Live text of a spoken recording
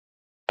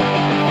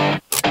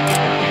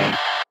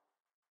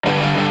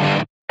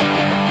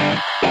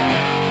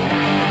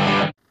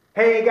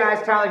Hey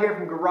guys, Tyler here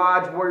from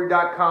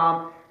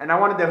GarageWarrior.com, and I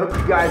wanted to hook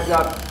you guys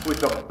up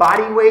with the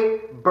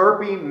bodyweight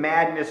burpee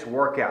madness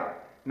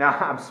workout. Now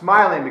I'm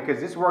smiling because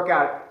this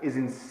workout is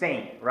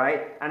insane,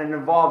 right? And it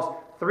involves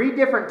 3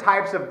 different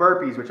types of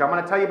burpees, which I'm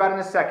going to tell you about in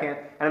a second,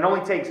 and it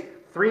only takes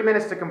 3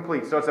 minutes to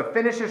complete. So it's a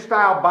finisher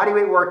style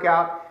bodyweight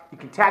workout. You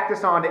can tack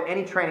this on to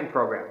any training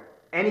program.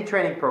 Any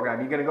training program.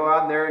 You're going to go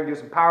out there and do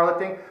some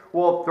powerlifting.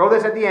 We'll throw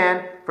this at the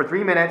end for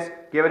 3 minutes.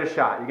 Give it a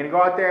shot. You're going to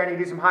go out there and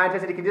you do some high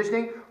intensity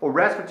conditioning. We'll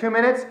rest for 2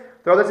 minutes.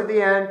 Throw this at the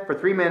end for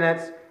 3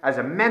 minutes as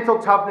a mental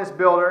toughness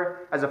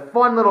builder, as a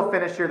fun little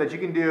finisher that you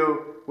can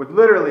do with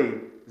literally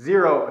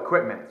 0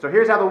 equipment. So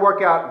here's how the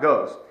workout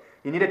goes.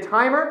 You need a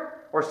timer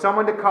or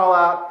someone to call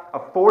out a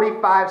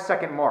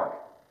 45-second mark.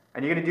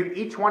 And you're going to do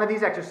each one of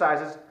these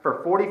exercises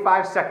for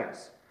 45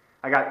 seconds.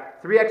 I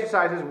got 3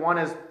 exercises, one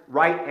is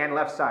right and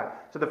left side.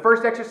 So the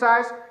first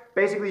exercise,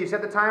 basically you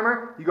set the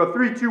timer, you go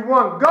 3, 2,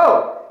 1,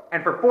 go!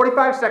 And for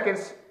 45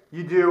 seconds,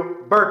 you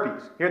do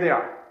burpees. Here they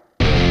are.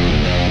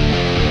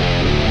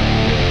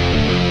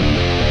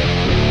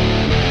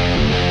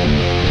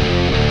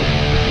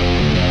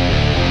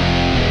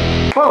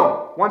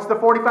 Boom! Once the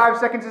 45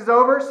 seconds is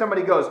over,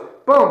 somebody goes,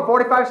 boom,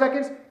 45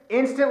 seconds,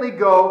 instantly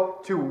go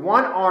to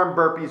 1-arm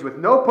burpees with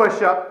no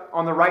push-up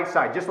on the right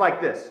side, just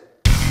like this.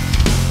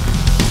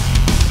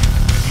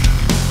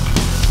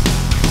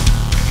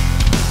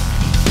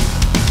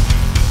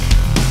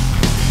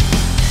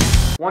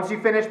 Once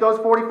you finish those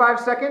 45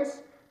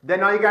 seconds,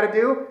 then all you got to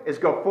do is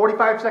go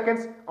 45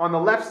 seconds on the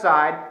left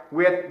side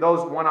with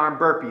those 1-arm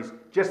burpees,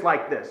 just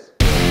like this.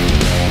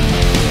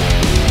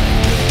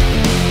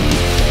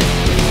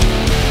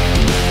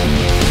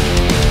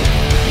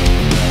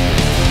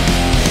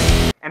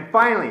 And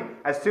finally,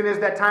 as soon as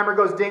that timer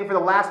goes ding for the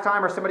last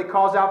time or somebody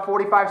calls out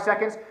 45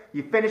 seconds,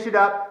 you finish it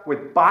up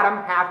with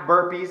bottom half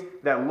burpees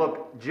that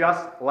look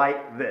just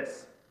like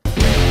this.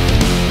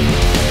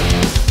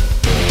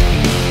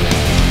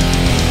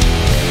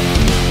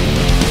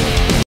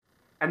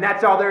 And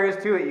that's all there is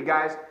to it, you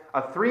guys.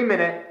 A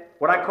 3-minute,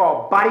 what I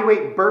call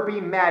bodyweight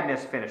burpee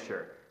madness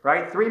finisher,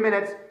 right? 3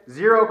 minutes,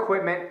 0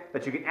 equipment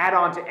that you can add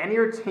on to any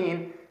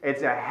routine.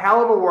 It's a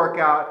hell of a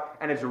workout,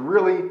 and it's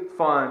really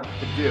fun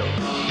to do.